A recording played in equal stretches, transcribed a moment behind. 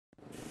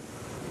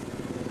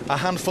A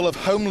handful of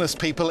homeless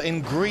people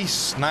in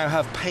Greece now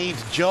have paid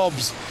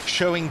jobs,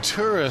 showing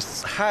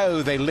tourists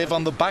how they live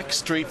on the back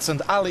streets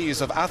and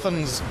alleys of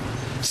Athens.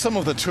 Some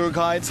of the tour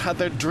guides had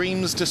their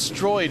dreams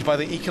destroyed by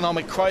the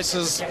economic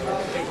crisis.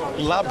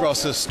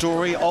 Labros'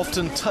 story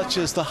often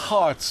touches the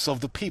hearts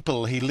of the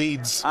people he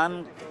leads.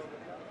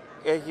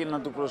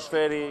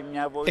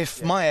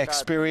 If my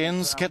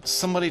experience gets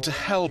somebody to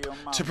help,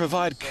 to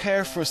provide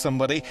care for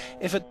somebody,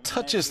 if it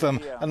touches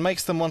them and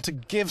makes them want to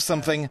give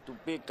something,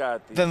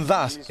 then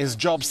that is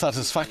job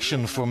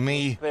satisfaction for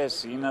me.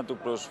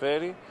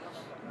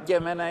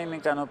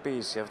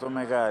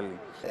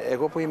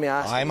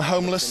 I'm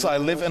homeless, I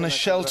live in a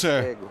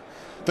shelter.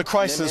 The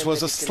crisis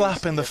was a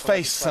slap in the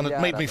face and it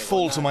made me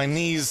fall to my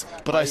knees,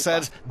 but I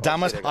said,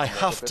 damn it, I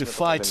have to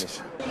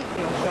fight.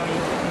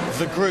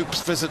 The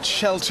groups visit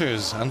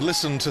shelters and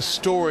listen to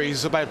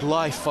stories about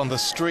life on the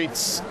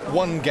streets.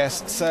 One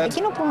guest said,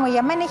 when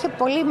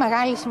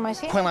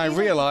I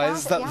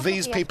realized that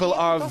these people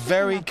are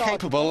very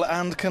capable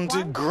and can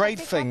do great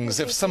things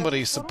if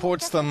somebody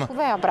supports them.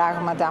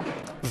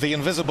 The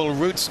Invisible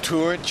Roots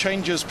tour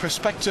changes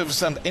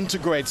perspectives and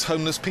integrates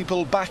homeless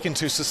people back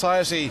into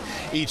society.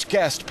 Each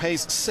guest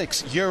pays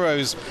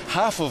 €6.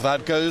 Half of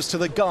that goes to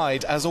the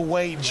guide as a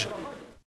wage.